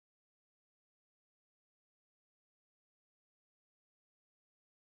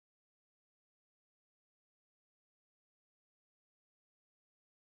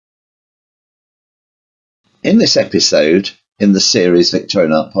In this episode, in the series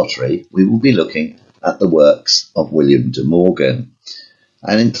Victorian Art Pottery, we will be looking at the works of William de Morgan.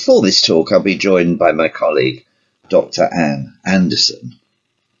 And for this talk, I'll be joined by my colleague, Dr. Anne Anderson.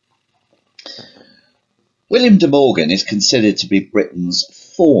 William de Morgan is considered to be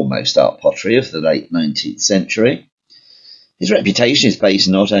Britain's foremost art pottery of the late 19th century. His reputation is based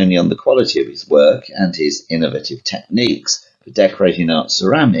not only on the quality of his work and his innovative techniques for decorating art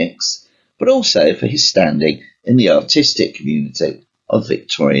ceramics, but also for his standing in the artistic community of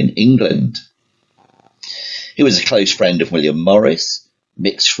Victorian England. He was a close friend of William Morris,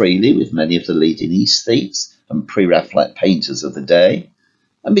 mixed freely with many of the leading aesthetes and pre-Raphaelite painters of the day,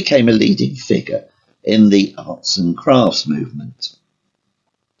 and became a leading figure in the arts and crafts movement.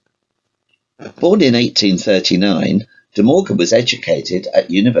 Born in 1839, de Morgan was educated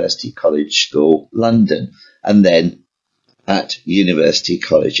at University College School, London, and then at University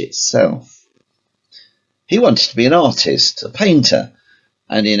College itself. He wanted to be an artist, a painter,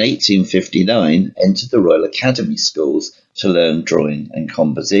 and in 1859 entered the Royal Academy schools to learn drawing and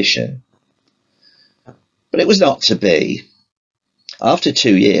composition. But it was not to be. After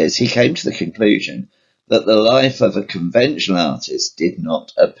 2 years, he came to the conclusion that the life of a conventional artist did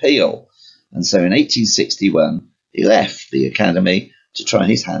not appeal, and so in 1861 he left the academy to try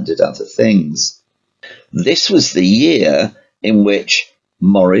his hand at other things. This was the year in which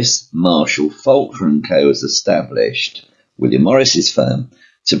Morris, Marshall, Faulkner & Co. was established, William Morris's firm,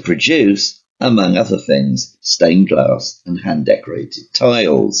 to produce, among other things, stained glass and hand-decorated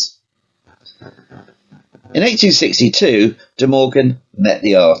tiles. In 1862, de Morgan met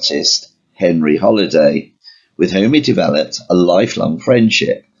the artist Henry Holliday, with whom he developed a lifelong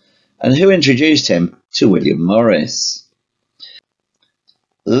friendship, and who introduced him to William Morris.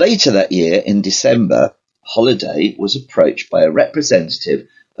 Later that year, in December, Holliday was approached by a representative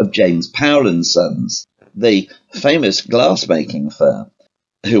of James Powell & Sons, the famous glass-making firm,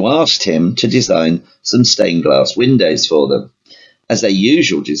 who asked him to design some stained glass windows for them, as their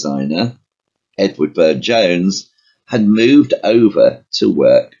usual designer, Edward Burne-Jones, had moved over to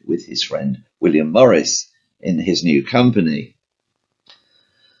work with his friend William Morris in his new company.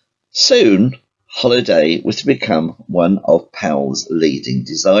 Soon, Holliday was to become one of Powell's leading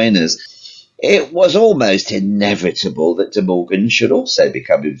designers. It was almost inevitable that de Morgan should also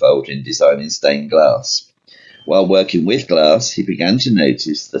become involved in designing stained glass. While working with glass, he began to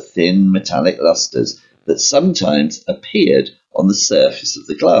notice the thin metallic lustres that sometimes appeared on the surface of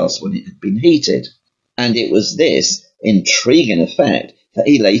the glass when it had been heated. And it was this intriguing effect that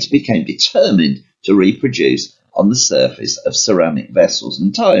he later became determined to reproduce on the surface of ceramic vessels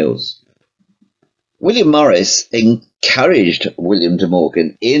and tiles. William Morris encouraged William de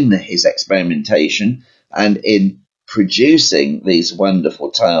Morgan in his experimentation and in producing these wonderful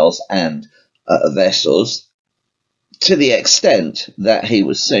tiles and vessels, to the extent that he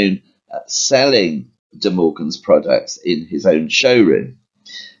was soon selling de Morgan's products in his own showroom,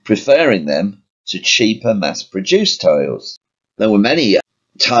 preferring them to cheaper mass-produced tiles. There were many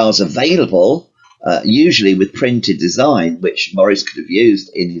tiles available, usually with printed design, which Morris could have used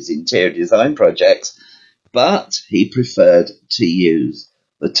in his interior design projects, but he preferred to use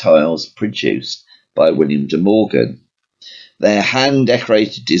the tiles produced by William de Morgan. Their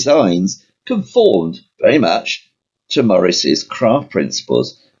hand-decorated designs conformed very much to Morris's craft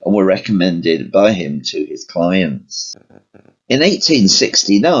principles and were recommended by him to his clients. In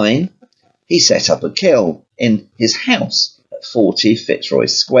 1869, he set up a kiln in his house at 40 Fitzroy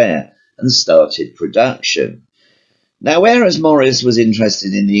Square and started production. Now, whereas Morris was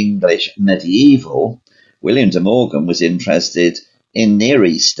interested in the English medieval, William de Morgan was interested in Near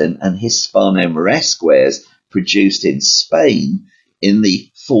Eastern and Hispano-Moresque wares produced in Spain in the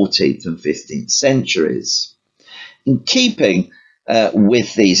 14th and 15th centuries. In keeping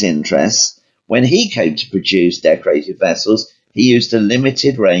with these interests, when he came to produce decorated vessels, he used a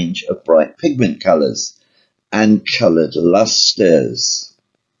limited range of bright pigment colours and coloured lustres.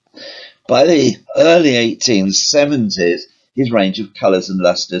 By the early 1870s, his range of colours and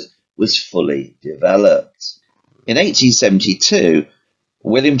lustres was fully developed. In 1872,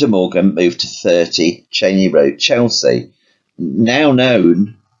 William de Morgan moved to 30 Cheney Road, Chelsea, now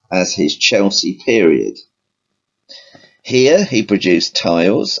known as his Chelsea period. Here he produced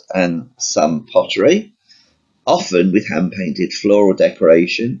tiles and some pottery, often with hand-painted floral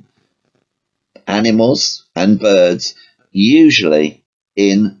decoration, animals and birds, usually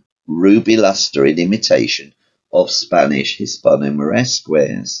in ruby lustre in imitation of Spanish Hispano-Moresque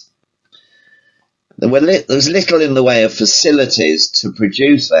wares. There was little in the way of facilities to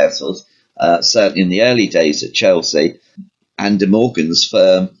produce vessels, certainly in the early days at Chelsea, and de Morgan's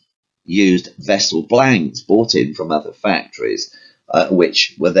firm used vessel blanks bought in from other factories,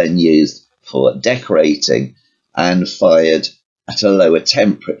 which were then used for decorating and fired at a lower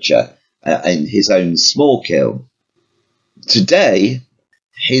temperature in his own small kiln. Today,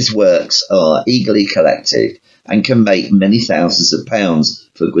 his works are eagerly collected and can make many thousands of pounds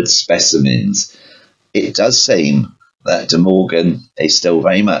for good specimens. It does seem that De Morgan is still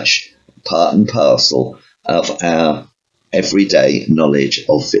very much part and parcel of our everyday knowledge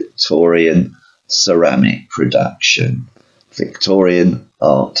of Victorian ceramic production, Victorian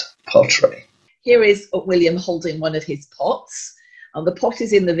art pottery. Here is William holding one of his pots. The pot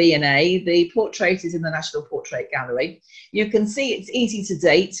is in the V&A, the portrait is in the National Portrait Gallery. You can see it's easy to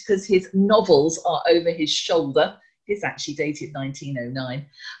date because his novels are over his shoulder. It's actually dated 1909.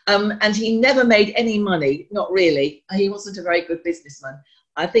 And he never made any money, not really. He wasn't a very good businessman.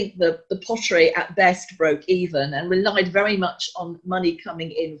 I think the pottery at best broke even and relied very much on money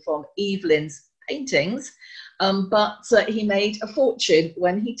coming in from Evelyn's paintings. But he made a fortune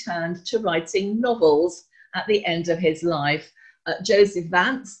when he turned to writing novels at the end of his life. Joseph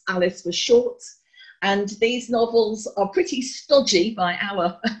Vance, Alice was short, and these novels are pretty stodgy by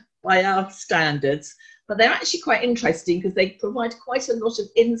our standards, but they're actually quite interesting because they provide quite a lot of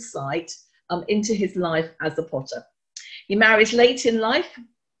insight into his life as a potter. He marries late in life.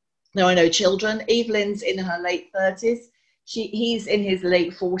 There are no children. Evelyn's in her late 30s. He's in his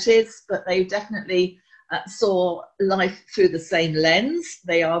late 40s, but they definitely saw life through the same lens.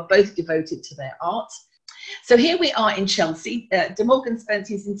 They are both devoted to their art. So here we are in Chelsea. De Morgan spent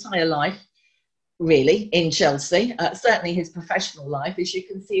his entire life, really, in Chelsea, certainly his professional life, as you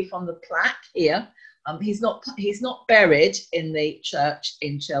can see from the plaque here. He's not buried in the church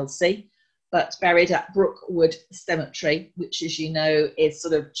in Chelsea, but buried at Brookwood Cemetery, which, as you know, is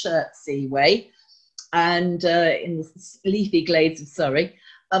sort of Chertsey way, and in the leafy glades of Surrey.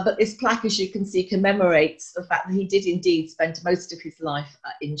 But this plaque, as you can see, commemorates the fact that he did indeed spend most of his life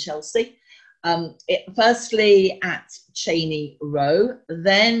in Chelsea. Firstly at Cheney Row,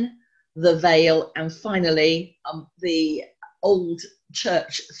 then the Vale, and finally the Old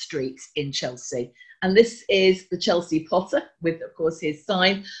Church Street in Chelsea. And this is the Chelsea Potter with, of course, his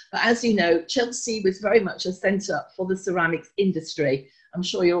sign. But as you know, Chelsea was very much a centre for the ceramics industry. I'm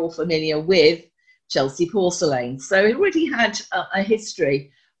sure you're all familiar with Chelsea porcelain. So it already had a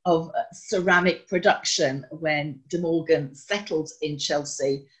history of ceramic production when De Morgan settled in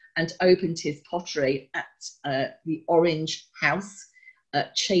Chelsea and opened his pottery at the Orange House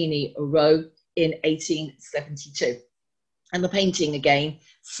at Cheney Row in 1872. And the painting, again,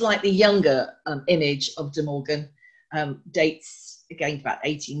 slightly younger image of De Morgan, dates again about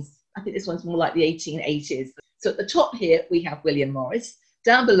I think this one's more like the 1880s. So at the top here, we have William Morris.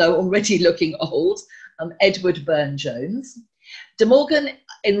 Down below, already looking old, Edward Burne-Jones. De Morgan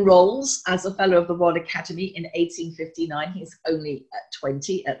enrolls as a Fellow of the Royal Academy in 1859. He's only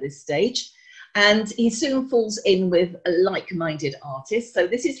 20 at this stage. And he soon falls in with like-minded artists. So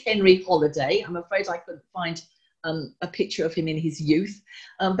this is Henry Holiday. I'm afraid I couldn't find a picture of him in his youth.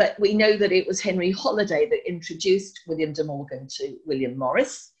 But we know that it was Henry Holiday that introduced William De Morgan to William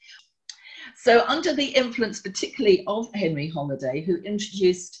Morris. So under the influence particularly of Henry Holiday, who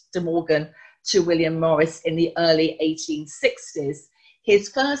introduced De Morgan to William Morris in the early 1860s, his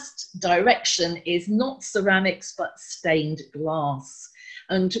first direction is not ceramics, but stained glass.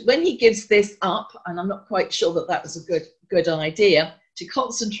 And when he gives this up, and I'm not quite sure that that was a good idea, to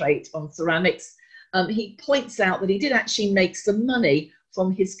concentrate on ceramics, he points out that he did actually make some money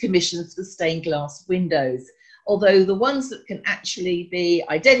from his commissions for stained glass windows, although the ones that can actually be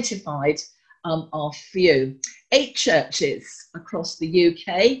identified are few. 8 churches across the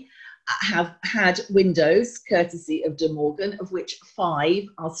UK have had windows courtesy of De Morgan, of which 5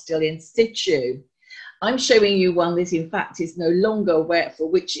 are still in situ. I'm showing you one that in fact is no longer for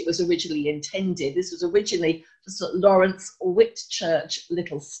which it was originally intended. This was originally for St Lawrence Whitchurch,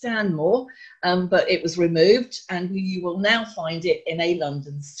 Little Stanmore, but it was removed, and you will now find it in a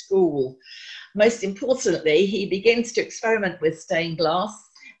London school. Most importantly, he begins to experiment with stained glass,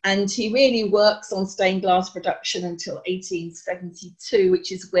 and he really works on stained glass production until 1872,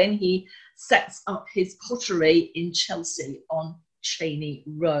 which is when he sets up his pottery in Chelsea on Cheney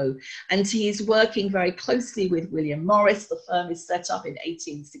Row. And he's working very closely with William Morris. The firm is set up in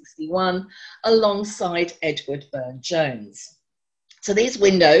 1861 alongside Edward Burne-Jones. So these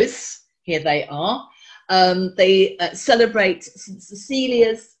windows, here they are. They celebrate St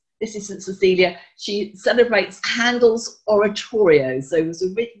Cecilia's. This is St Cecilia. She celebrates Handel's oratorio. So it was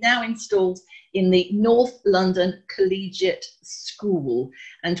now installed in the North London Collegiate School.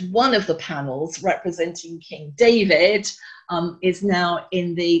 And one of the panels representing King David is now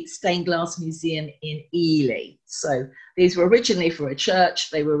in the Stained Glass Museum in Ely. So these were originally for a church,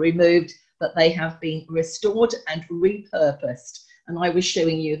 they were removed, but they have been restored and repurposed. And I was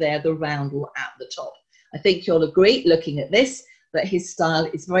showing you there the roundel at the top. I think you'll agree, looking at this, that his style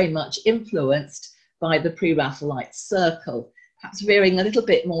is very much influenced by the pre-Raphaelite circle, perhaps veering a little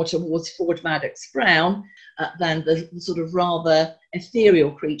bit more towards Ford Madox Brown than the sort of rather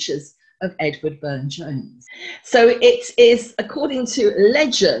ethereal creatures of Edward Burne-Jones. So it is, according to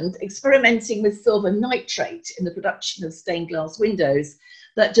legend, experimenting with silver nitrate in the production of stained glass windows,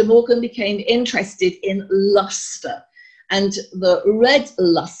 that De Morgan became interested in lustre. And the red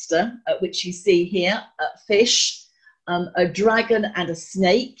lustre, which you see here, fish, a dragon and a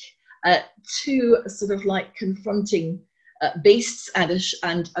snake, two sort of like confronting beasts and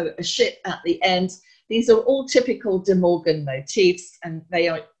a ship at the end. These are all typical De Morgan motifs, and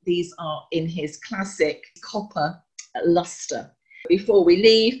these are in his classic copper lustre. Before we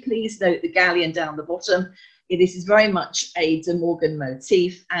leave, please note the galleon down the bottom. This is very much a De Morgan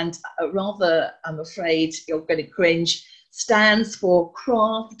motif, and rather, I'm afraid you're going to cringe, stands for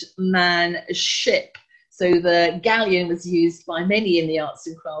craftsmanship. So the galleon was used by many in the arts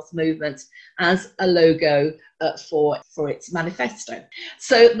and crafts movement as a logo for its manifesto.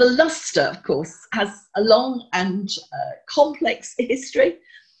 So the lustre, of course, has a long and complex history,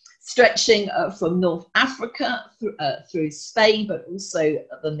 stretching from North Africa through Spain, but also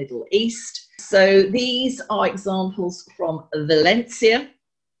the Middle East. So these are examples from Valencia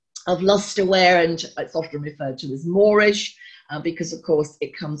of lustreware, and it's often referred to as Moorish, because of course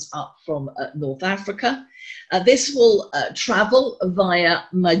it comes up from North Africa. This will travel via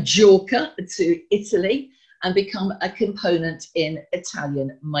Majorca to Italy and become a component in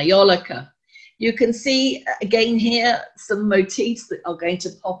Italian Maiolica. You can see again here some motifs that are going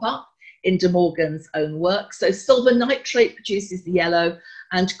to pop up in De Morgan's own work. So silver nitrate produces the yellow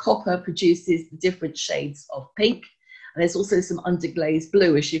and copper produces the different shades of pink. And there's also some underglazed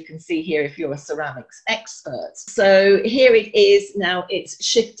blue, as you can see here if you're a ceramics expert. So here it is now, it's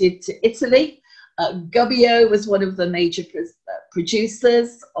shifted to Italy. Gubbio was one of the major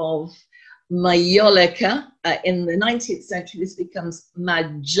producers of Maiolica. In the 19th century, this becomes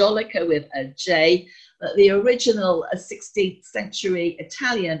Majolica with a J. But the original 16th century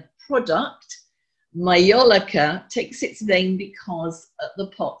Italian product, Maiolica, takes its name because the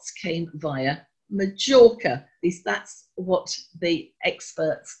pots came via Majorca. At least that's what the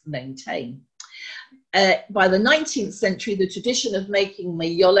experts maintain. By the 19th century, the tradition of making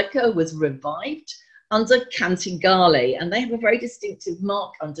Maiolica was revived under Cantigale, and they have a very distinctive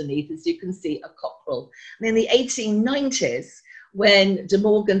mark underneath, as you can see, a cockerel. And in the 1890s, when De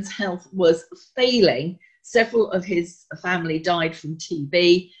Morgan's health was failing, several of his family died from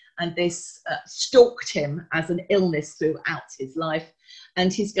TB, and this stalked him as an illness throughout his life.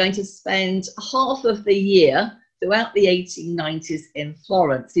 And he's going to spend half of the year throughout the 1890s in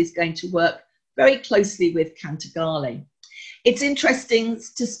Florence. He's going to work very closely with Cantigale. It's interesting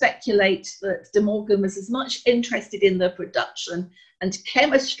to speculate that De Morgan was as much interested in the production and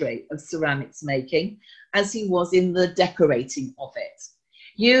chemistry of ceramics making as he was in the decorating of it.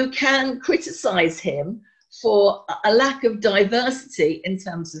 You can criticize him for a lack of diversity in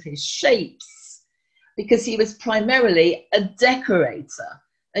terms of his shapes, because he was primarily a decorator,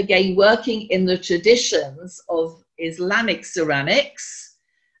 again working in the traditions of Islamic ceramics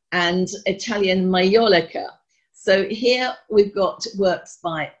and Italian Maiolica. So here we've got works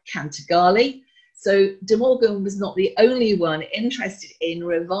by Cantigale. So De Morgan was not the only one interested in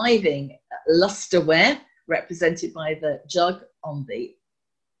reviving lustreware, represented by the jug on the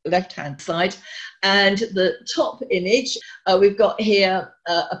left-hand side. And the top image, we've got here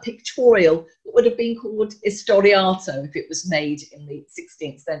a pictorial that would have been called Historiato if it was made in the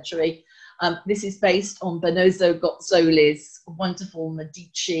 16th century. This is based on Benozzo Gozzoli's wonderful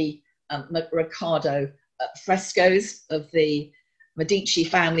Medici Riccardo frescoes of the Medici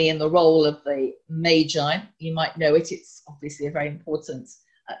family in the role of the Magi. You might know it, it's obviously a very important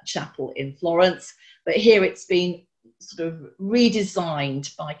chapel in Florence, but here it's been sort of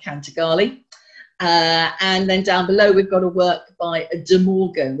redesigned by Cantigale. And then down below we've got a work by De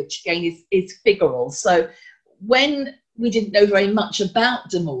Morgan, which again is figural. So when we didn't know very much about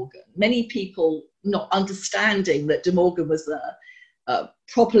De Morgan, many people not understanding that De Morgan was a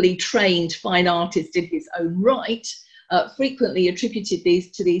properly trained fine artist in his own right, frequently attributed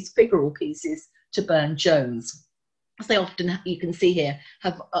these figural pieces to Burne-Jones. As they often, you can see here,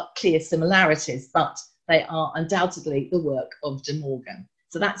 have clear similarities, but they are undoubtedly the work of De Morgan.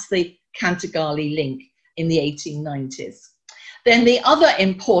 So that's the Canterbury link in the 1890s. Then the other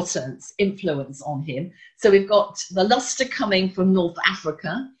important influence on him, so we've got the lustre coming from North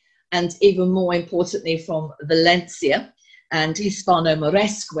Africa, and even more importantly from Valencia and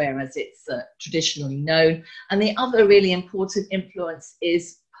Hispano-Moresque, as it's traditionally known. And the other really important influence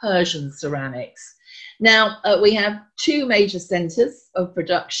is Persian ceramics. Now, we have two major centres of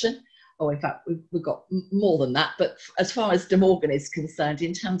production. Oh, in fact, we've got more than that. But as far as De Morgan is concerned,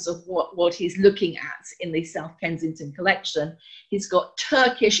 in terms of what he's looking at in the South Kensington collection, he's got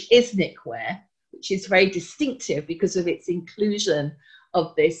Turkish Isnik ware, which is very distinctive because of its inclusion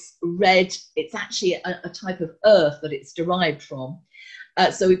of this red. It's actually a type of earth that it's derived from.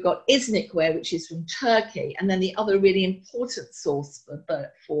 So we've got Isnik ware, which is from Turkey. And then the other really important source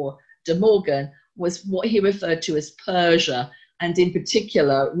for De Morgan was what he referred to as Persia, and in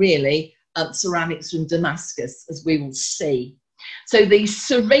particular, really, ceramics from Damascus, as we will see. So the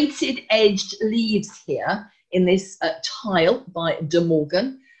serrated edged leaves here in this tile by De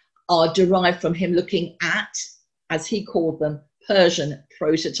Morgan are derived from him looking at, as he called them, Persian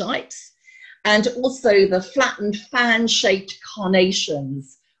prototypes, and also the flattened fan-shaped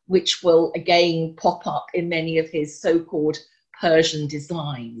carnations, which will again pop up in many of his so-called Persian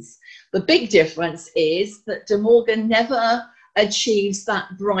designs. The big difference is that De Morgan never achieves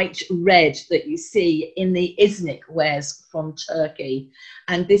that bright red that you see in the Isnik wares from Turkey.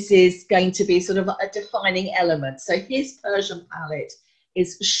 And this is going to be sort of a defining element. So his Persian palette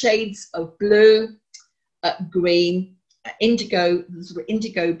is shades of blue, green, indigo. Sort of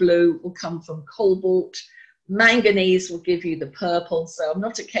indigo blue will come from cobalt. Manganese will give you the purple. So I'm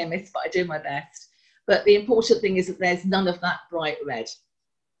not a chemist, but I do my best. But the important thing is that there's none of that bright red.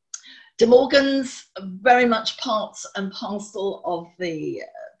 De Morgan's very much part and parcel of the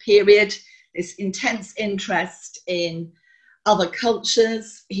period, this intense interest in other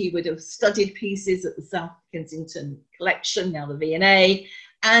cultures. He would have studied pieces at the South Kensington Collection, now the V&A,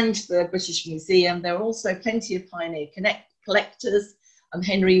 and the British Museum. There are also plenty of pioneer collectors.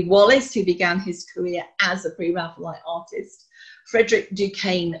 Henry Wallace, who began his career as a pre-Raphaelite artist. Frederick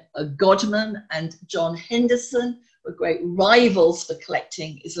Duquesne Godman and John Henderson were great rivals for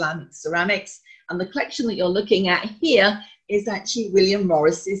collecting Islamic ceramics. And the collection that you're looking at here is actually William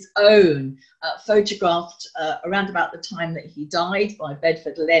Morris's own, photographed around about the time that he died by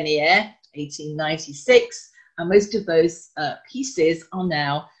Bedford Lanier, 1896. And most of those pieces are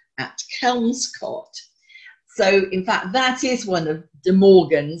now at Kelmscott. So in fact, that is one of De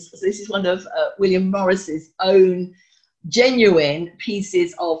Morgan's, so this is one of William Morris's own genuine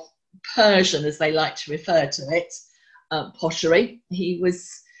pieces of Persian, as they like to refer to it, pottery.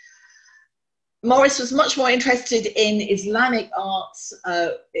 Morris was much more interested in Islamic arts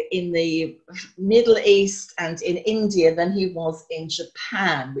in the Middle East and in India than he was in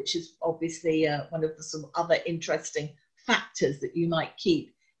Japan, which is obviously one of the sort of other interesting factors that you might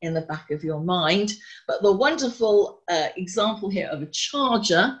keep in the back of your mind. But the wonderful example here of a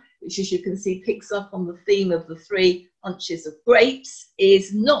charger, which as you can see picks up on the theme of the three bunches of grapes,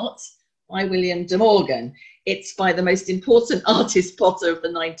 is not by William De Morgan. It's by the most important artist potter of the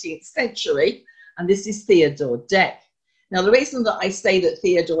 19th century, and this is Theodore Deck. Now, the reason that I say that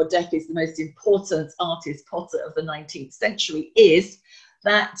Theodore Deck is the most important artist potter of the 19th century is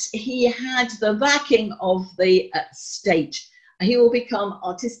that he had the backing of the state. He will become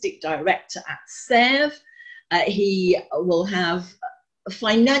artistic director at Sèvres. He will have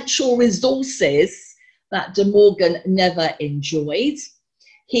financial resources that De Morgan never enjoyed.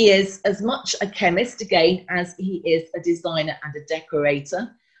 He is as much a chemist, again, as he is a designer and a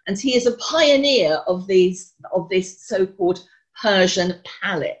decorator. And he is a pioneer of this so-called Persian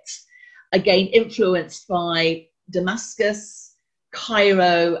palette, again, influenced by Damascus,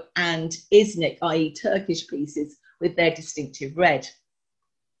 Cairo, and Isnik, i.e. Turkish pieces, with their distinctive red.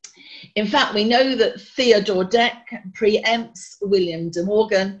 In fact, we know that Theodore Deck preempts William De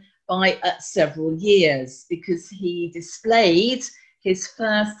Morgan by several years, because he displayed his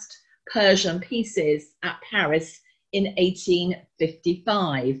first Persian pieces at Paris in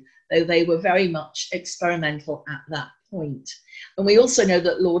 1855, though they were very much experimental at that point. And we also know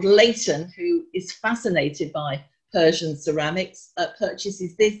that Lord Leighton, who is fascinated by Persian ceramics,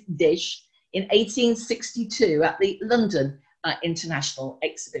 purchases this dish in 1862 at the London International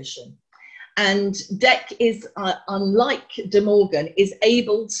Exhibition. And Deck is, unlike De Morgan, is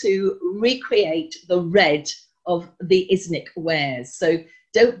able to recreate the red of the Isnik wares. So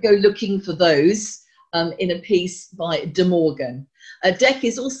don't go looking for those in a piece by De Morgan. Deck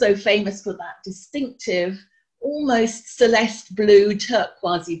is also famous for that distinctive, almost celeste blue,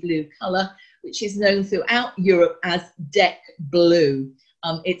 turquoisey blue colour, which is known throughout Europe as Deck blue.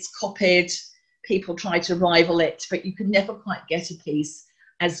 It's copied, people try to rival it, but you can never quite get a piece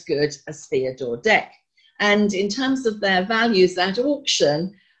as good as Theodore Dek. And in terms of their values at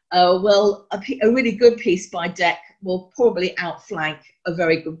auction, well, a really good piece by Dek will probably outflank a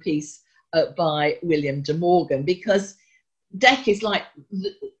very good piece by William de Morgan, because Dek is like,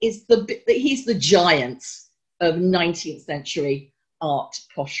 he's the giant of 19th century art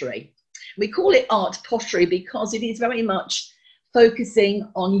pottery. We call it art pottery because it is very much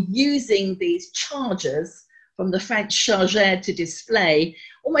focusing on using these chargers from the French charger to display,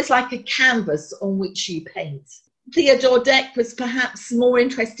 almost like a canvas on which you paint. Theodore Dek was perhaps more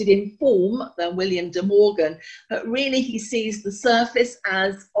interested in form than William de Morgan, but really he sees the surface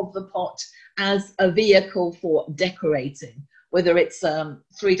of the pot as a vehicle for decorating, whether it's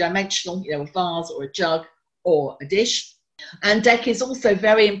three-dimensional, a vase or a jug or a dish. And Dek is also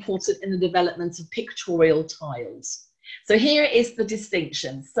very important in the development of pictorial tiles. So here is the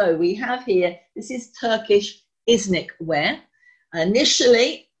distinction. So we have here, this is Turkish Isnik ware.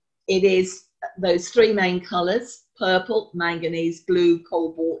 Initially, it is those three main colours: purple, manganese, blue,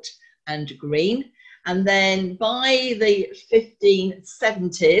 cobalt, and green. And then by the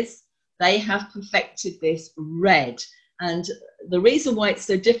 1570s, they have perfected this red. And the reason why it's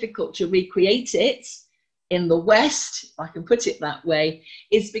so difficult to recreate it in the West, if I can put it that way,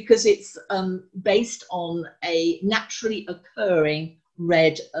 is because it's based on a naturally occurring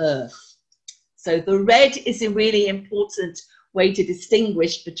red earth. So the red is a really important way to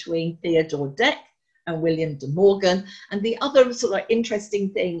distinguish between Theodore Dek and William de Morgan. And the other sort of interesting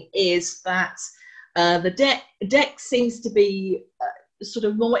thing is that the Dek seems to be sort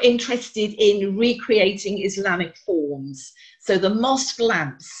of more interested in recreating Islamic forms. So the mosque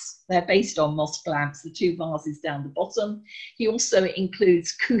lamps, they're based on mosque lamps, the two vases down the bottom. He also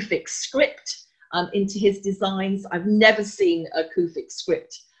includes Kufic script into his designs. I've never seen a Kufic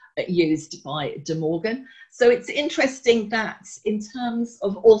script used by de Morgan. So it's interesting that in terms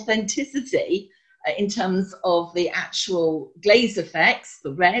of authenticity, in terms of the actual glaze effects,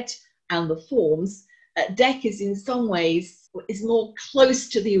 the red and the forms, Dek is in some ways is more close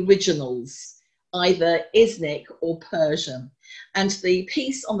to the originals, either Isnik or Persian. And the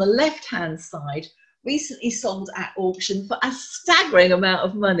piece on the left-hand side recently sold at auction for a staggering amount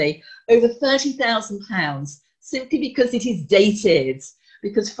of money, over £30,000, simply because it is dated.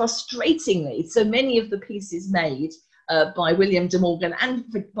 Because frustratingly, so many of the pieces made by William de Morgan and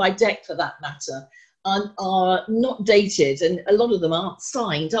by Dek for that matter are not dated, and a lot of them aren't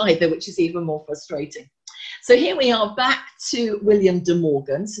signed either, which is even more frustrating. So here we are back to William de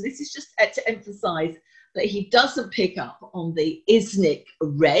Morgan. So this is just to emphasize that he doesn't pick up on the Isnik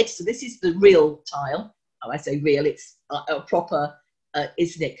red. So this is the real tile. Oh, I say real, it's a proper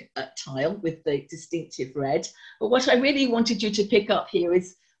Isnik tile with the distinctive red. But what I really wanted you to pick up here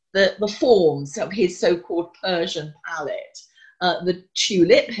is the forms of his so-called Persian palette. The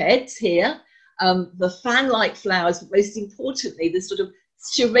tulip heads here, the fan-like flowers, but most importantly, the sort of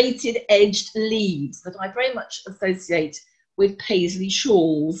serrated edged leaves that I very much associate with paisley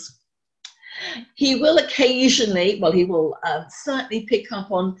shawls. He will occasionally, well, he will certainly pick up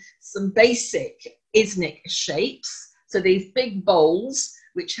on some basic Isnik shapes. So these big bowls,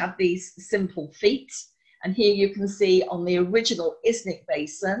 which have these simple feet. And here you can see on the original Isnik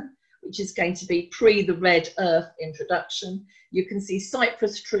basin, which is going to be pre the red earth introduction, you can see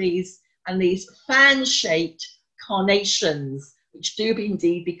cypress trees and these fan-shaped carnations, which do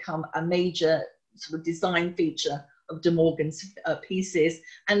indeed become a major sort of design feature of de Morgan's pieces,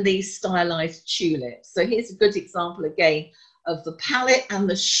 and these stylized tulips. So here's a good example again of the palette and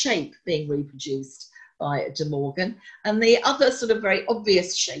the shape being reproduced by de Morgan. And the other sort of very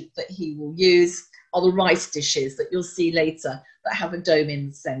obvious shape that he will use are the rice dishes that you'll see later that have a dome in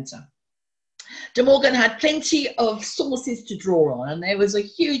the center. De Morgan had plenty of sources to draw on, and there was a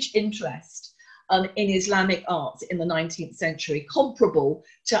huge interest in Islamic art in the 19th century, comparable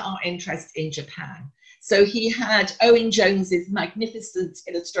to our interest in Japan. So he had Owen Jones's magnificent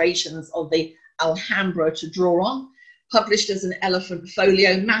illustrations of the Alhambra to draw on, published as an elephant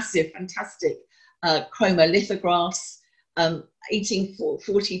folio, massive, fantastic chromolithographs,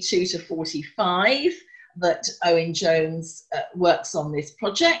 1842 to 45, that Owen Jones works on this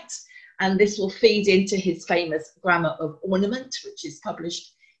project. And this will feed into his famous Grammar of Ornament, which is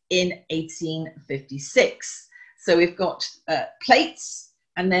published in 1856. So we've got plates,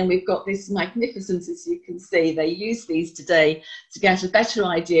 and then we've got this magnificence, as you can see. They use these today to get a better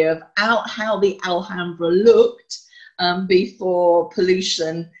idea of how the Alhambra looked before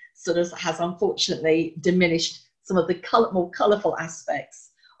pollution sort of has unfortunately diminished some of the more colourful aspects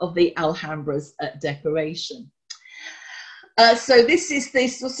of the Alhambra's decoration. So this is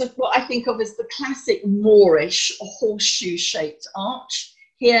this sort of what I think of as the classic Moorish horseshoe-shaped arch,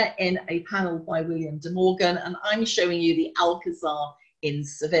 here in a panel by William de Morgan, and I'm showing you the Alcazar in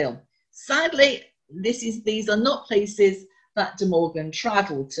Seville. Sadly, these are not places that de Morgan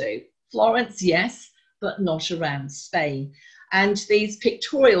travelled to. Florence, yes, but not around Spain. And these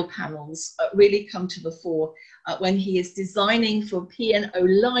pictorial panels really come to the fore when he is designing for P&O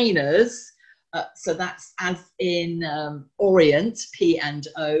liners. So that's as in Orient,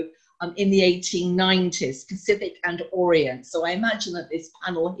 P&O, in the 1890s, Pacific and Orient. So I imagine that this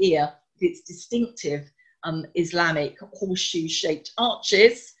panel here, with its distinctive Islamic horseshoe-shaped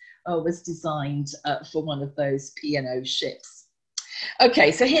arches, was designed for one of those P&O ships.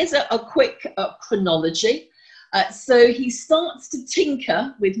 Okay, so here's a quick chronology. So he starts to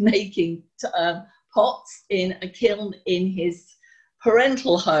tinker with making pots in a kiln in his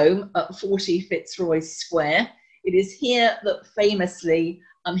parental home at 40 Fitzroy Square. It is here that famously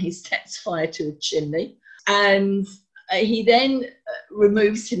he sets fire to a chimney, and he then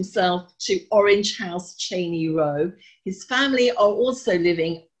removes himself to Orange House, Cheney Row. His family are also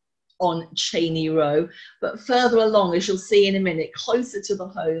living on Cheney Row, but further along, as you'll see in a minute, closer to the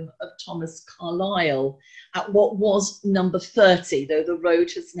home of Thomas Carlyle at what was number 30, though the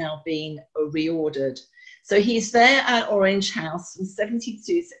road has now been reordered. So he's there at Orange House from 72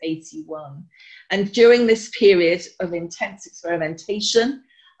 to 81. And during this period of intense experimentation,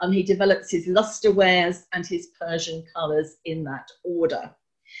 he develops his lustre wares and his Persian colours in that order.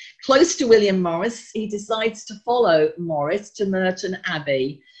 Close to William Morris, he decides to follow Morris to Merton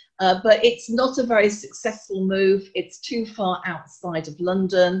Abbey, but it's not a very successful move. It's too far outside of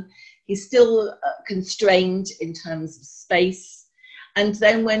London. He's still constrained in terms of space. And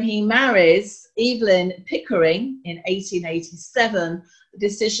then when he marries Evelyn Pickering in 1887, the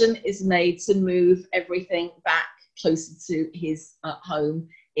decision is made to move everything back closer to his home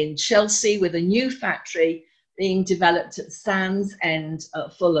in Chelsea, with a new factory being developed at Sands End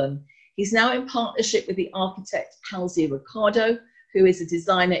at Fulham. He's now in partnership with the architect Halsey Ricardo, who is a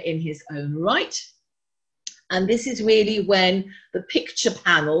designer in his own right. And this is really when the picture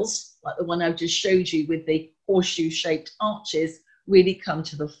panels, like the one I've just showed you with the horseshoe-shaped arches, really come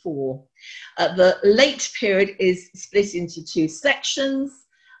to the fore. The late period is split into two sections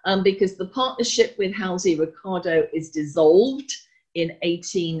because the partnership with Halsey Ricardo is dissolved in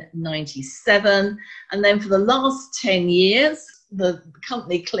 1897. And then for the last 10 years, the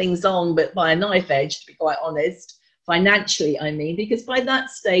company clings on, but by a knife edge, to be quite honest, financially, I mean, because by that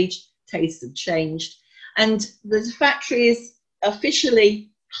stage, tastes have changed. And the factory is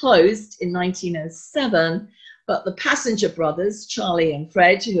officially closed in 1907, but the Passenger brothers, Charlie and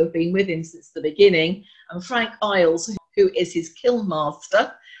Fred, who have been with him since the beginning, and Frank Isles, who is his kiln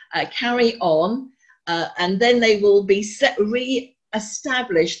master, carry on, and then they will be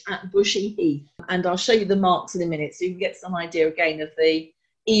re-established at Bushy Heath. And I'll show you the marks in a minute so you can get some idea again of the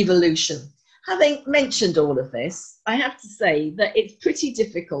evolution. Having mentioned all of this, I have to say that it's pretty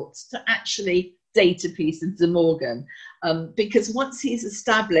difficult to actually date a piece of De Morgan because once he's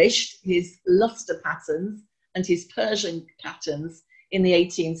established his lustre patterns and his Persian patterns in the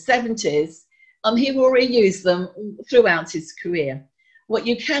 1870s, he will reuse them throughout his career. What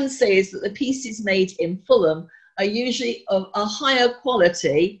you can say is that the pieces made in Fulham are usually of a higher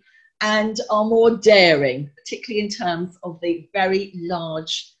quality and are more daring, particularly in terms of the very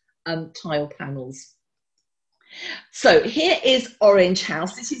large tile panels. So here is Orange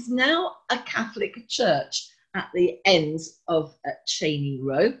House. This is now a Catholic church at the end of Cheney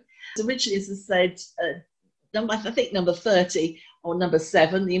Row. Originally, as I said, I think number 30 or number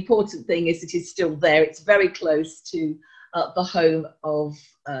 7. The important thing is it is still there. It's very close to the home of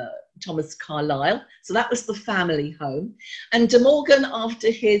Thomas Carlyle. So that was the family home. And De Morgan, after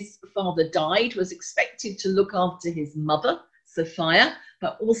his father died, was expected to look after his mother, Sophia,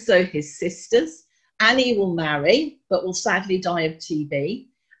 but also his sisters. Annie will marry, but will sadly die of TB,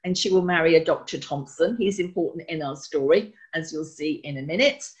 and she will marry a Dr. Thompson. He's important in our story, as you'll see in a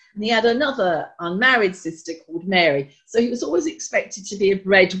minute. And he had another unmarried sister called Mary. So he was always expected to be a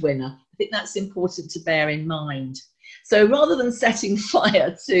breadwinner. I think that's important to bear in mind. So rather than setting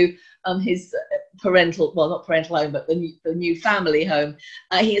fire to his parental, well, not parental home, but the new family home,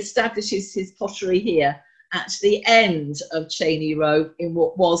 he establishes his pottery here at the end of Cheney Row in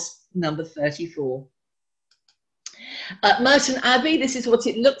what was number 34. Merton Abbey, this is what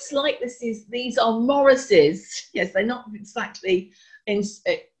it looks like. These are Morris's. Yes, they're not exactly,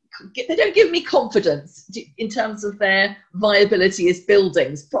 they don't give me confidence in terms of their viability as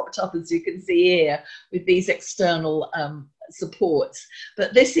buildings, propped up, as you can see here, with these external supports.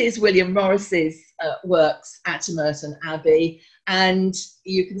 But this is William Morris's works at Merton Abbey, and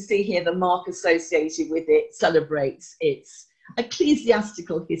you can see here the mark associated with it celebrates its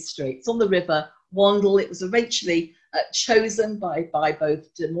ecclesiastical history. It's on the River Wandle. It was eventually chosen by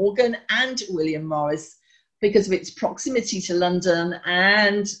both De Morgan and William Morris because of its proximity to London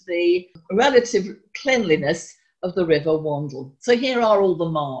and the relative cleanliness of the River Wandle. So here are all the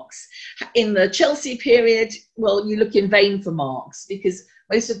marks. In the Chelsea period, well, you look in vain for marks because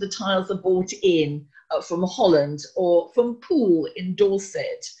most of the tiles are brought in from Holland or from Poole in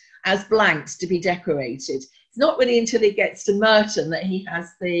Dorset as blanks to be decorated. It's not really until he gets to Merton that he has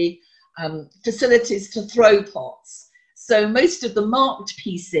the facilities to throw pots. So most of the marked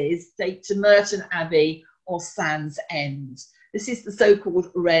pieces date to Merton Abbey or Sand's End. This is the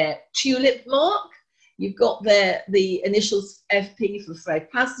so-called rare tulip mark. You've got there the initials FP for Fred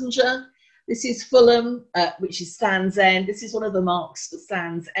Passenger. This is Fulham, which is Sand's End. This is one of the marks for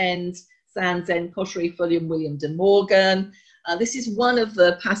Sand's End. Sand's End, Pottery, Fulham, William de Morgan. This is one of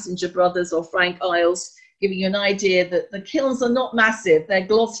the Passenger brothers or Frank Isles, giving you an idea that the kilns are not massive. They're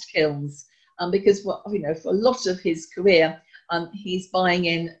glossed kilns because, you know, for a lot of his career, he's buying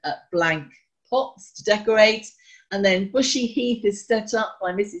in blank pots to decorate. And then Bushy Heath is set up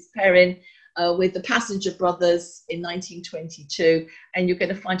by Mrs. Perrin with the Passenger brothers in 1922, and you're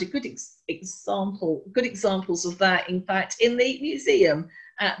going to find a good examples of that, in fact, in the museum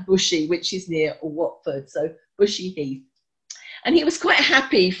at Bushy, which is near Watford. So Bushy Heath, and he was quite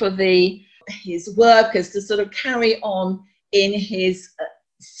happy for his workers to sort of carry on in his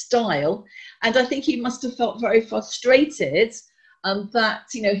style, and I think he must have felt very frustrated that,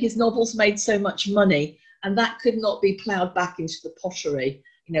 you know, his novels made so much money, and that could not be ploughed back into the pottery.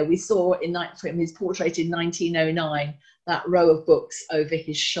 You know, we saw from his portrait in 1909, that row of books over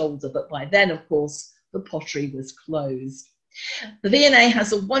his shoulder. But by then, of course, the pottery was closed. The V&A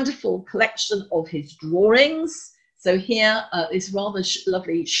has a wonderful collection of his drawings. So here, this rather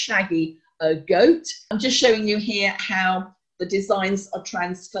lovely shaggy goat. I'm just showing you here how the designs are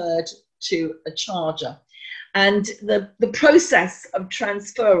transferred to a charger. And the process of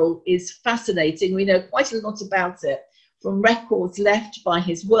transferal is fascinating. We know quite a lot about it from records left by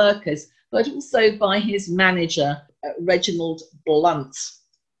his workers, but also by his manager, Reginald Blunt,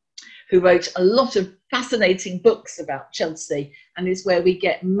 who wrote a lot of fascinating books about Chelsea and is where we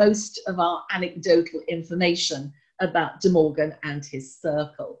get most of our anecdotal information about De Morgan and his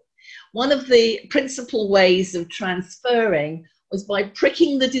circle. One of the principal ways of transferring was by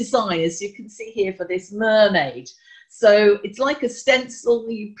pricking the design, as you can see here for this mermaid. So it's like a stencil,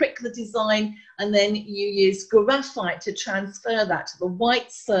 you prick the design and then you use graphite to transfer that to the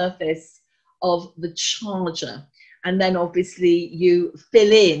white surface of the charger. And then obviously you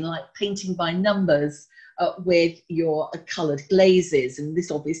fill in, like painting by numbers, with your coloured glazes. And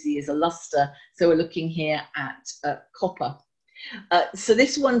this obviously is a lustre, so we're looking here at copper. So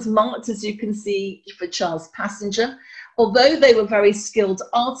this one's marked, as you can see, for Charles Passenger. Although they were very skilled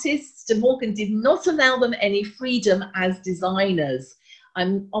artists, De Morgan did not allow them any freedom as designers.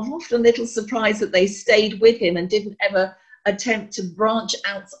 I'm often a little surprised that they stayed with him and didn't ever attempt to branch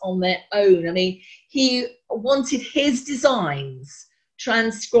out on their own. I mean, he wanted his designs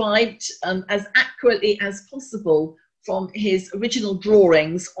transcribed as accurately as possible from his original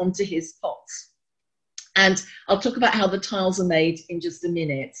drawings onto his pots. And I'll talk about how the tiles are made in just a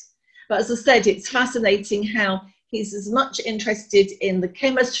minute. But as I said, it's fascinating how he's as much interested in the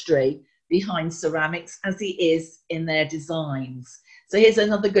chemistry behind ceramics as he is in their designs. So here's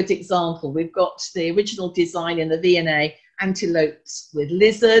another good example. We've got the original design in the V&A, antelopes with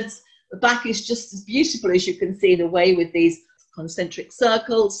lizards. The back is just as beautiful, as you can see, the way with these concentric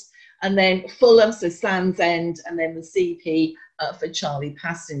circles. And then Fulham, so Sand's End, and then the CP for Charlie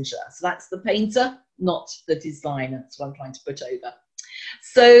Passenger. So that's the painter, not the designer. That's what I'm trying to put over.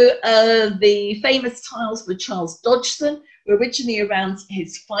 So the famous tiles for Charles Dodgson were originally around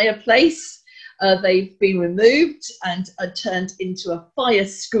his fireplace. They've been removed and are turned into a fire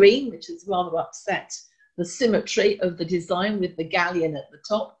screen, which has rather upset the symmetry of the design with the galleon at the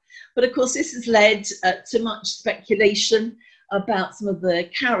top. But of course, this has led to much speculation about some of the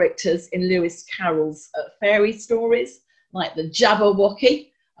characters in Lewis Carroll's fairy stories, like the Jabberwocky.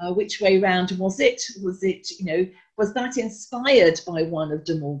 Which way round was it? Was it, you know, was that inspired by one of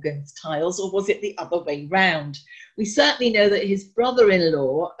De Morgan's tiles, or was it the other way round? We certainly know that his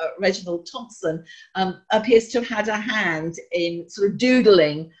brother-in-law, Reginald Thompson, appears to have had a hand in sort of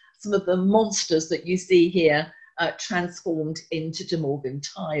doodling some of the monsters that you see here transformed into De Morgan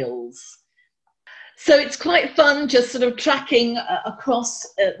tiles. So it's quite fun just sort of tracking across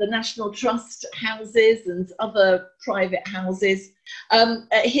the National Trust houses and other private houses.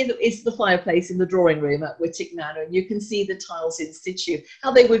 Here is the fireplace in the drawing room at Whittick Manor, and you can see the tiles in situ,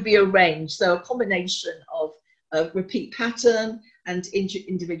 how they would be arranged. So a combination of repeat pattern and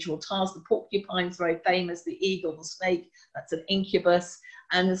individual tiles. The porcupine's very famous, the eagle, the snake, that's an incubus,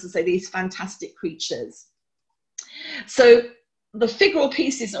 and as I say, these fantastic creatures. So the figural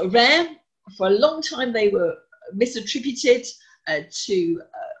pieces are rare. For a long time, they were misattributed to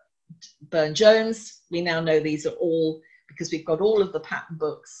Burne-Jones. We now know these are all, because we've got all of the pattern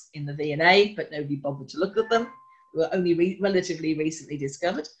books in the V&A, but nobody bothered to look at them. They were only relatively recently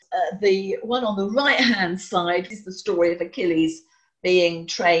discovered. The one on the right-hand side is the story of Achilles being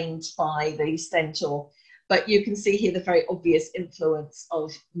trained by the centaur. But you can see here the very obvious influence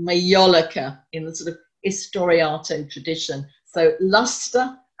of Maiolica in the sort of Historiato tradition. So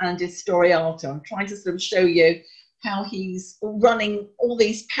lustre and Historiato. I'm trying to sort of show you how he's running all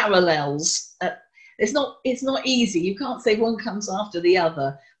these parallels. It's not easy. You can't say one comes after the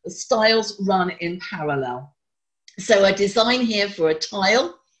other. The styles run in parallel. So a design here for a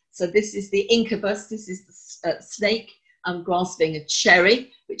tile. So this is the incubus. This is the snake grasping a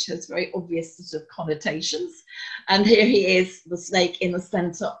cherry, which has very obvious sort of connotations. And here he is, the snake in the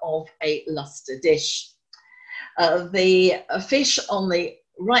center of a lustre dish. The fish on the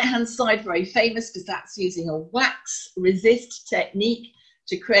right-hand side, very famous because that's using a wax resist technique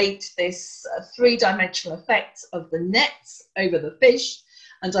to create this three-dimensional effect of the nets over the fish.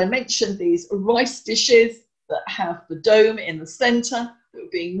 And I mentioned these rice dishes that have the dome in the center that were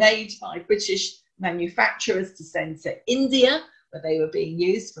being made by British manufacturers to send to India, where they were being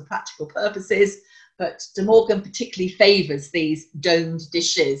used for practical purposes. But De Morgan particularly favors these domed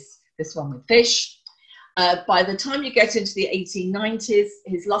dishes, this one with fish. By the time you get into the 1890s,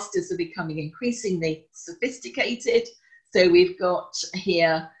 his lustres are becoming increasingly sophisticated. So we've got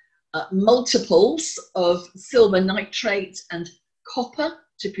here multiples of silver nitrate and copper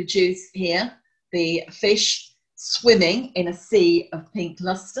to produce here the fish swimming in a sea of pink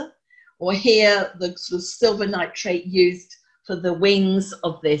lustre. Or here the sort of silver nitrate used for the wings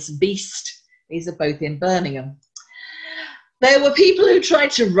of this beast. These are both in Birmingham. There were people who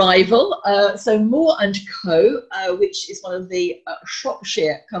tried to rival, so Moore and Co., which is one of the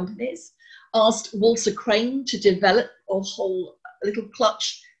Shropshire companies, asked Walter Crane to develop a whole little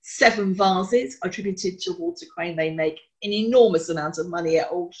clutch, 7 vases attributed to Walter Crane. They make an enormous amount of money at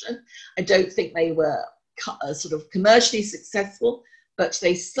auction. I don't think they were sort of commercially successful, but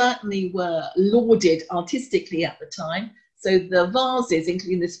they certainly were lauded artistically at the time. So the vases,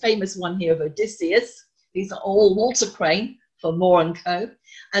 including this famous one here of Odysseus, these are all Walter Crane for Moore and Co.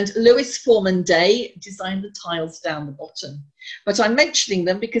 And Lewis Foreman Day designed the tiles down the bottom. But I'm mentioning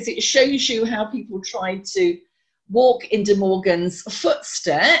them because it shows you how people tried to walk in De Morgan's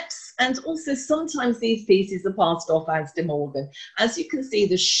footsteps, and also sometimes these pieces are passed off as De Morgan. As you can see,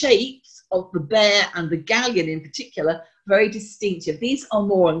 the shapes of the bear and the galleon in particular, very distinctive. These are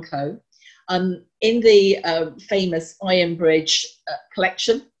Moore and Co. In the famous Iron Bridge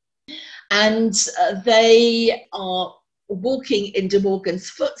collection. And they are walking in De Morgan's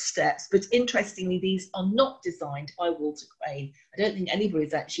footsteps, but interestingly, these are not designed by Walter Crane. I don't think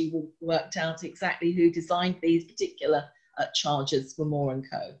anybody's actually worked out exactly who designed these particular chargers for Moore and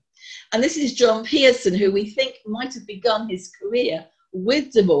Co. And this is John Pearson, who we think might have begun his career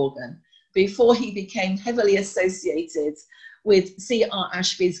with De Morgan before he became heavily associated with C.R.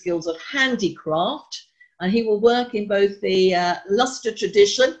 Ashby's Guild of Handicraft. And he will work in both the lustre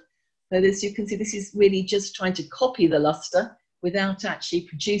tradition. So as you can see, this is really just trying to copy the lustre without actually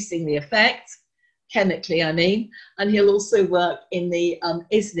producing the effect, chemically I mean. And he'll also work in the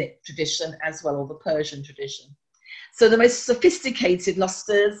Isnik tradition as well, or the Persian tradition. So the most sophisticated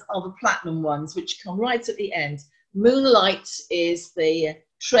lustres are the platinum ones, which come right at the end. Moonlight is the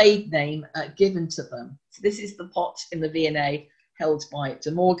trade name given to them. So this is the pot in the V&A held by De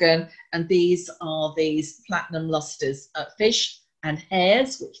Morgan, and these are these platinum lustres, fish and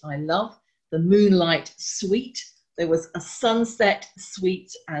hares, which I love. The Moonlight Suite. There was a Sunset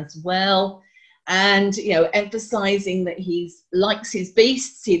Suite as well. And, you know, emphasizing that he likes his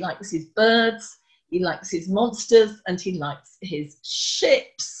beasts, he likes his birds, he likes his monsters, and he likes his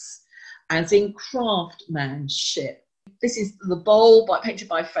ships, as in craftsmanship. This is the bowl painted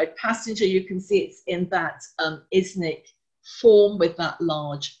by Fred Passenger. You can see it's in that Isnik form with that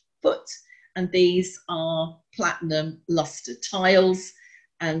large foot. And these are platinum lustre tiles.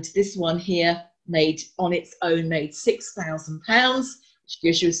 And this one here made on its own made £6,000, which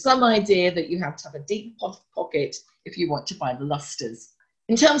gives you some idea that you have to have a deep pocket if you want to buy the lustres.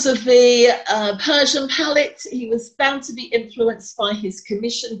 In terms of the Persian palette, he was bound to be influenced by his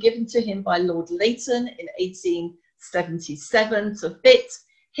commission given to him by Lord Leighton in 1877 to fit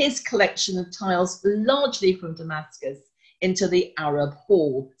his collection of tiles, largely from Damascus, into the Arab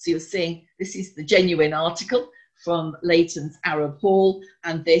Hall. So you're seeing this is the genuine article from Leighton's Arab Hall,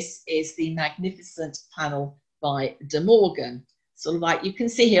 and this is the magnificent panel by De Morgan. Sort of like you can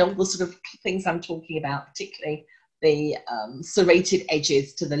see here all the sort of things I'm talking about, particularly the serrated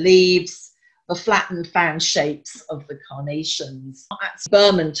edges to the leaves, the flattened fan shapes of the carnations. At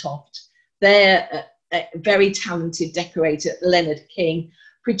Bermontoft, their very talented decorator Leonard King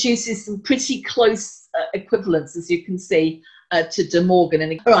produces some pretty close equivalents, as you can see, to De Morgan.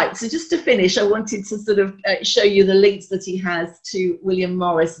 And all right, so just to finish, I wanted to sort of show you the links that he has to William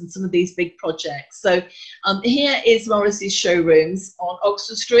Morris and some of these big projects. So here is Morris's showrooms on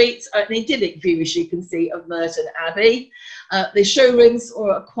Oxford Street, an idyllic view, as you can see, of Merton Abbey. The showrooms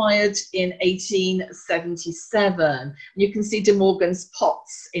were acquired in 1877. You can see De Morgan's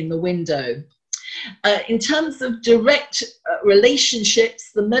pots in the window. In terms of direct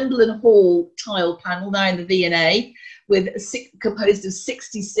relationships, the Memblen Hall tile panel, now in the V&A, composed of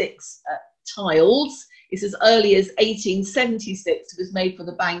 66 tiles. It's as early as 1876. It was made for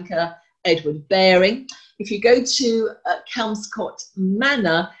the banker Edward Baring. If you go to Kelmscott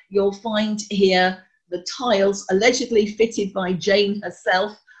Manor, you'll find here the tiles allegedly fitted by Jane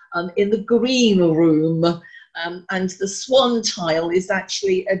herself in the green room. And the swan tile is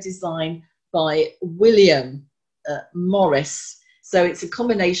actually a design by William Morris. So it's a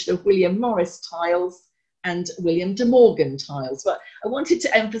combination of William Morris tiles and William De Morgan tiles. But I wanted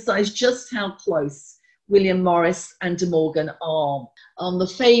to emphasize just how close William Morris and De Morgan are. On the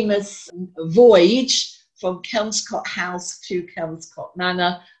famous voyage from Kelmscott House to Kelmscott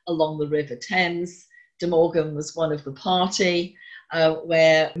Manor along the River Thames, De Morgan was one of the party,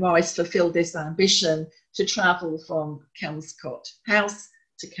 where Morris fulfilled this ambition to travel from Kelmscott House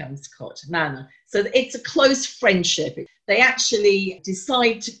to Kelmscott Manor. So it's a close friendship. They actually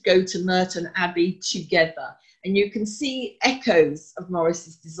decide to go to Merton Abbey together. And you can see echoes of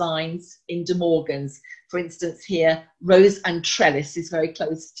Morris's designs in De Morgan's. For instance, here, Rose and Trellis is very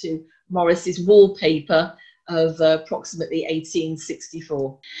close to Morris's wallpaper of approximately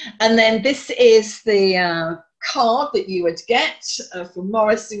 1864. And then this is the card that you would get from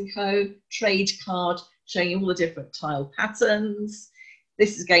Morris & Co. trade card, showing you all the different tile patterns.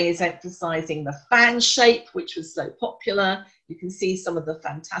 This again is emphasizing the fan shape, which was so popular. You can see some of the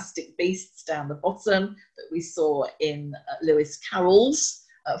fantastic beasts down the bottom that we saw in Lewis Carroll's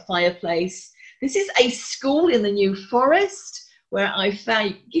fireplace. This is a school in the New Forest where I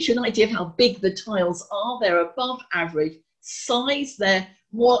found, gives you an idea of how big the tiles are. They're above average size. They're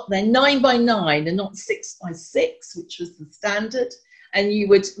 9 by 9 and not 6 by 6, which was the standard. And you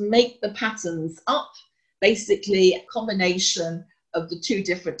would make the patterns up, basically a combination of the two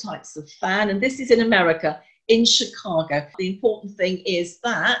different types of fan. And this is in America, in Chicago. The important thing is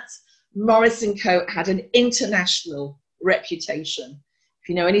that Morris & Co. had an international reputation. If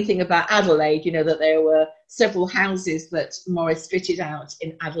you know anything about Adelaide, you know that there were several houses that Morris fitted out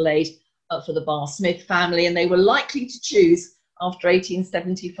in Adelaide for the Bar Smith family, and they were likely to choose, after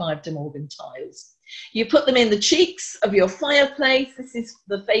 1875, De Morgan tiles. You put them in the cheeks of your fireplace. This is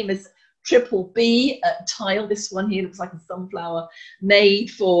the famous Triple B tile. This one here looks like a sunflower, made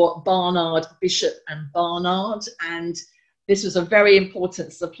for Barnard, Bishop and Barnard. And this was a very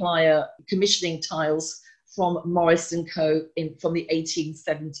important supplier commissioning tiles from Morris & Co. from the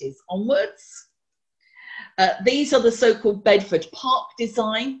 1870s onwards. These are the so-called Bedford Park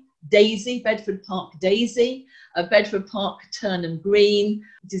design, Daisy, Bedford Park Daisy, Bedford Park Turnham Green,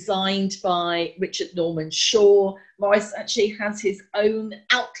 designed by Richard Norman Shaw. Morris actually has his own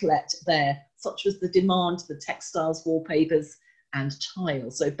outlet there, such was the demand for textiles, wallpapers and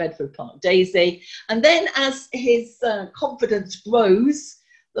tiles. So Bedford Park Daisy. And then as his confidence grows,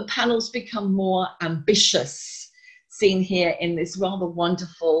 the panels become more ambitious, seen here in this rather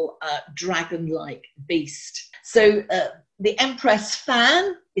wonderful dragon-like beast. So the Empress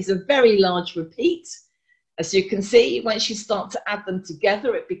fan is a very large repeat. As you can see, once you start to add them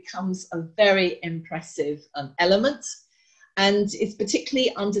together, it becomes a very impressive element. And it's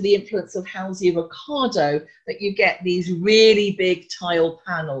particularly under the influence of Halsey Ricardo that you get these really big tile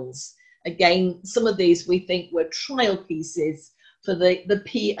panels. Again, some of these we think were trial pieces for the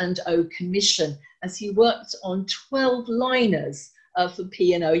P&O Commission, as he worked on 12 liners for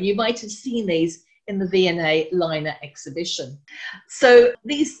P&O. You might have seen these in the V&A liner exhibition. So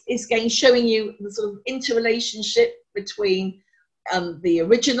this is again showing you the sort of interrelationship between the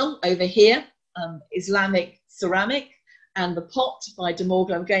original over here, Islamic ceramic, and the Pot by De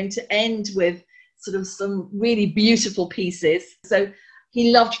Morgan. I'm going to end with sort of some really beautiful pieces. So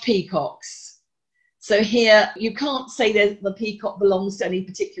he loved peacocks. So here, you can't say that the peacock belongs to any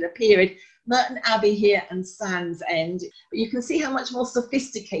particular period. Merton Abbey here and Sands End. But you can see how much more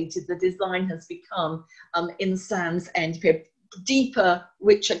sophisticated the design has become in Sands End period. Deeper,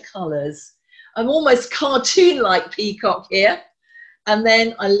 richer colours. Almost cartoon-like peacock here. And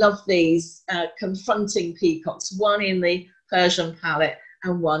then I love these confronting peacocks, one in the Persian palette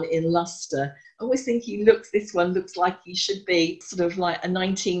and one in lustre. I always think this one looks like he should be sort of like a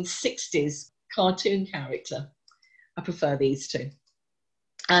 1960s cartoon character. I prefer these two.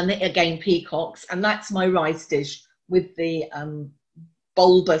 And again, peacocks, and that's my rice dish with the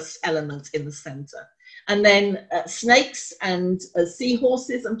bulbous element in the centre. And then snakes and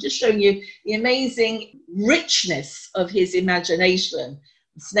seahorses. I'm just showing you the amazing richness of his imagination.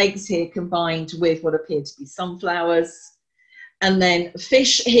 Snakes here combined with what appear to be sunflowers. And then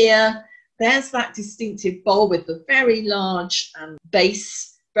fish here. There's that distinctive bowl with the very large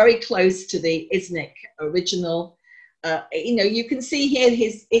base, very close to the Isnik original. You can see here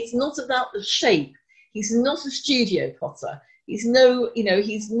it's not about the shape. He's not a studio potter. He's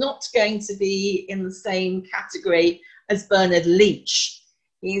not going to be in the same category as Bernard Leach.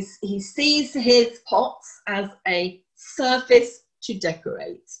 He sees his pots as a surface to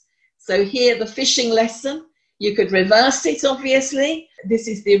decorate. So here, the fishing lesson, you could reverse it, obviously. This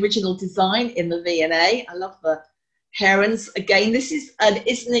is the original design in the V&A. I love the herons. Again, this is an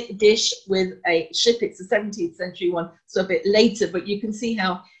Isnik dish with a ship. It's a 17th century one, so a bit later, but you can see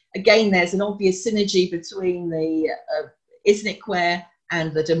how, again, there's an obvious synergy between the Isnik ware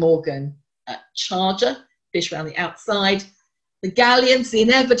and the De Morgan charger, fish around the outside. The galleons, the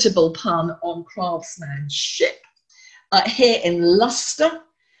inevitable pun on craftsmanship. Here in lustre,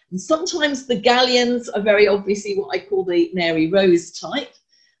 and sometimes the galleons are very obviously what I call the Mary Rose type,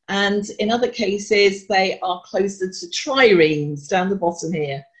 and in other cases they are closer to triremes down the bottom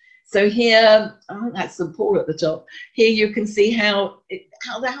here. So here, that's St Paul at the top. Here you can see how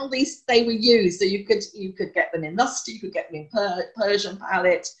they were used. So you could get them in lustre, you could get them in Persian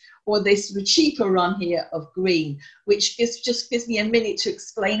palette, or this cheaper run here of green, which just gives me a minute to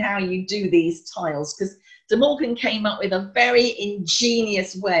explain how you do these tiles, because De Morgan came up with a very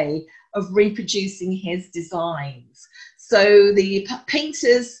ingenious way of reproducing his designs. So the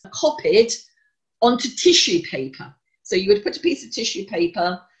painters copied onto tissue paper. So you would put a piece of tissue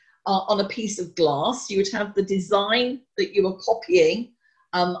paper on a piece of glass. You would have the design that you were copying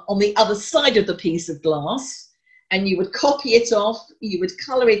on the other side of the piece of glass, and you would copy it off, you would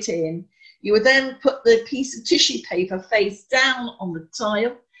colour it in, you would then put the piece of tissue paper face down on the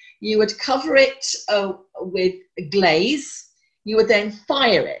tile, you would cover it with glaze, you would then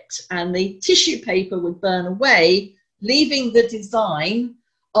fire it, and the tissue paper would burn away, leaving the design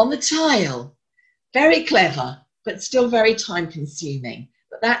on the tile. Very clever, but still very time consuming.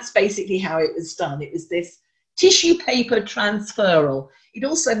 But that's basically how it was done. It was this tissue paper transferal. It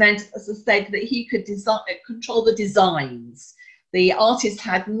also meant, as I said, that he could control the designs. The artist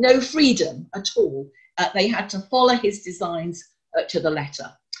had no freedom at all. They had to follow his designs to the letter.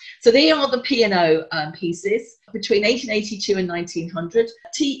 So they are the P&O pieces between 1882 and 1900.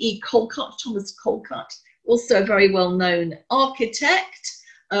 T.E. Colcott, Thomas Colcott, also a very well-known architect,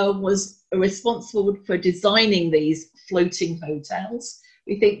 was responsible for designing these floating hotels.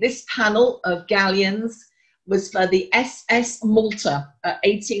 We think this panel of galleons was for the SS Malta,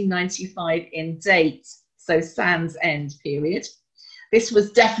 1895 in date, so Sands End period. This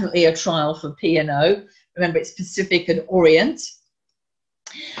was definitely a trial for P&O. Remember, it's Pacific and Orient.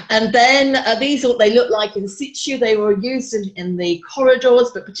 And then these are what they look like in situ. They were used in the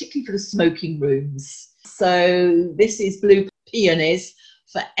corridors, but particularly for the smoking rooms. So this is blue peonies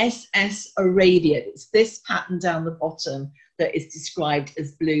for SS Arabia. It's this pattern down the bottom that is described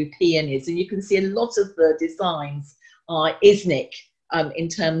as blue peonies. And you can see a lot of the designs are Isnik in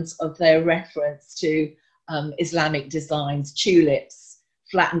terms of their reference to Islamic designs, tulips,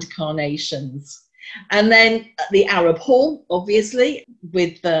 flattened carnations. And then the Arab Hall, obviously,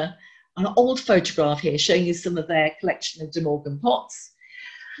 with an old photograph here showing you some of their collection of De Morgan pots.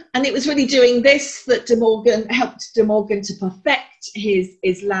 And it was really doing this that helped De Morgan to perfect his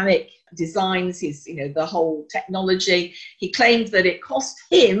Islamic designs, the whole technology. He claimed that it cost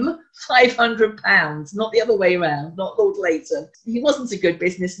him £500, not the other way around, not Lord Leighton. He wasn't a good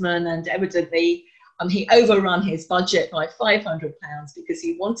businessman, and evidently he overrun his budget by £500 because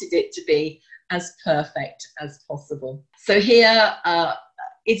he wanted it to be as perfect as possible. So here,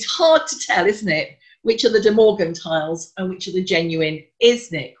 it's hard to tell, isn't it, which are the De Morgan tiles and which are the genuine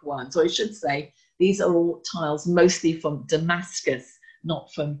Isnik ones, or I should say, These are all tiles mostly from Damascus,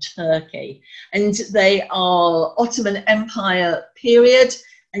 not from Turkey. And they are Ottoman Empire period.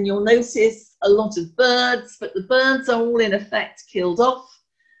 And you'll notice a lot of birds, but the birds are all in effect killed off,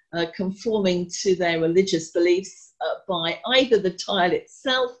 conforming to their religious beliefs by either the tile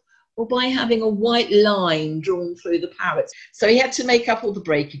itself or by having a white line drawn through the parrots. So he had to make up all the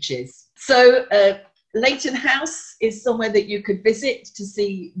breakages. So Leighton House is somewhere that you could visit to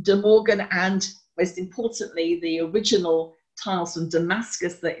see De Morgan and, most importantly, the original tiles from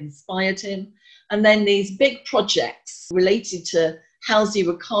Damascus that inspired him. And then these big projects related to Halsey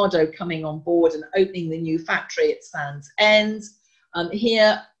Ricardo coming on board and opening the new factory at Sands End.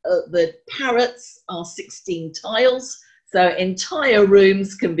 Here, the parrots are 16 tiles, so entire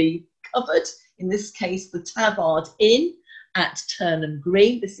rooms can be covered. In this case, the Tabard Inn at Turnham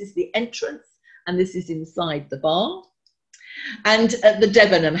Green. This is the entrance, and this is inside the bar. And the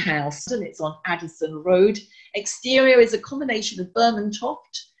Debenham House, and it's on Addison Road. Exterior is a combination of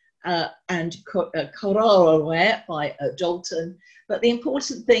Bermontoft and Carrara ware by Dalton. But the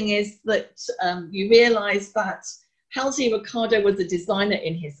important thing is that you realise that Halsey Ricardo was a designer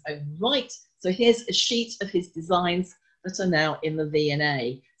in his own right. So here's a sheet of his designs that are now in the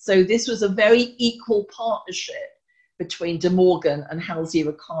V&A. So this was a very equal partnership between De Morgan and Halsey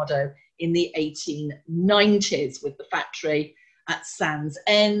Ricardo in the 1890s with the factory at Sands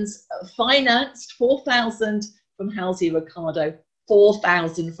End, financed 4,000 from Halsey Ricardo,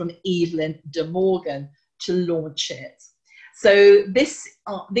 4,000 from Evelyn De Morgan to launch it. So these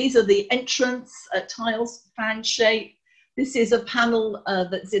are the entrance tiles, fan shape. This is a panel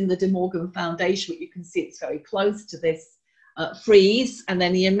that's in the De Morgan Foundation, but you can see it's very close to this frieze. And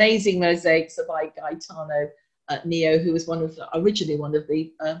then the amazing mosaics are by Gaetano Neo, who was originally one of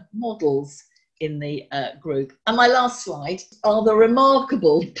the models in the group. And my last slide are the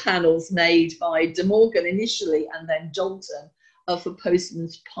remarkable panels made by De Morgan initially and then Dalton for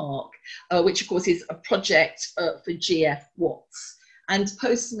Postman's Park, which of course is a project for G.F. Watts. And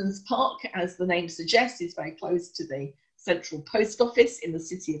Postman's Park, as the name suggests, is very close to the Central Post Office in the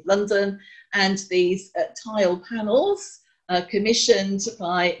City of London. And these tile panels commissioned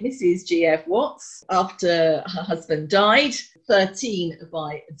by Mrs. G.F. Watts after her husband died, 13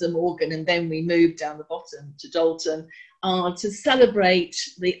 by De Morgan, and then we moved down the bottom to Dalton to celebrate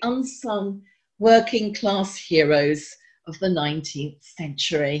the unsung working class heroes of the 19th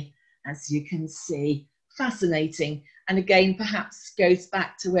century. As you can see, fascinating, and again perhaps goes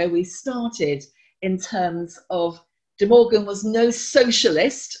back to where we started in terms of De Morgan was no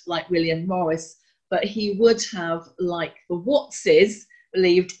socialist like William Morris, but he would have, like the Wattses,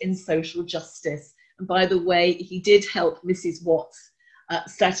 believed in social justice. And by the way, he did help Mrs. Watts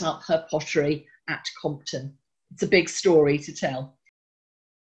set up her pottery at Compton. It's a big story to tell.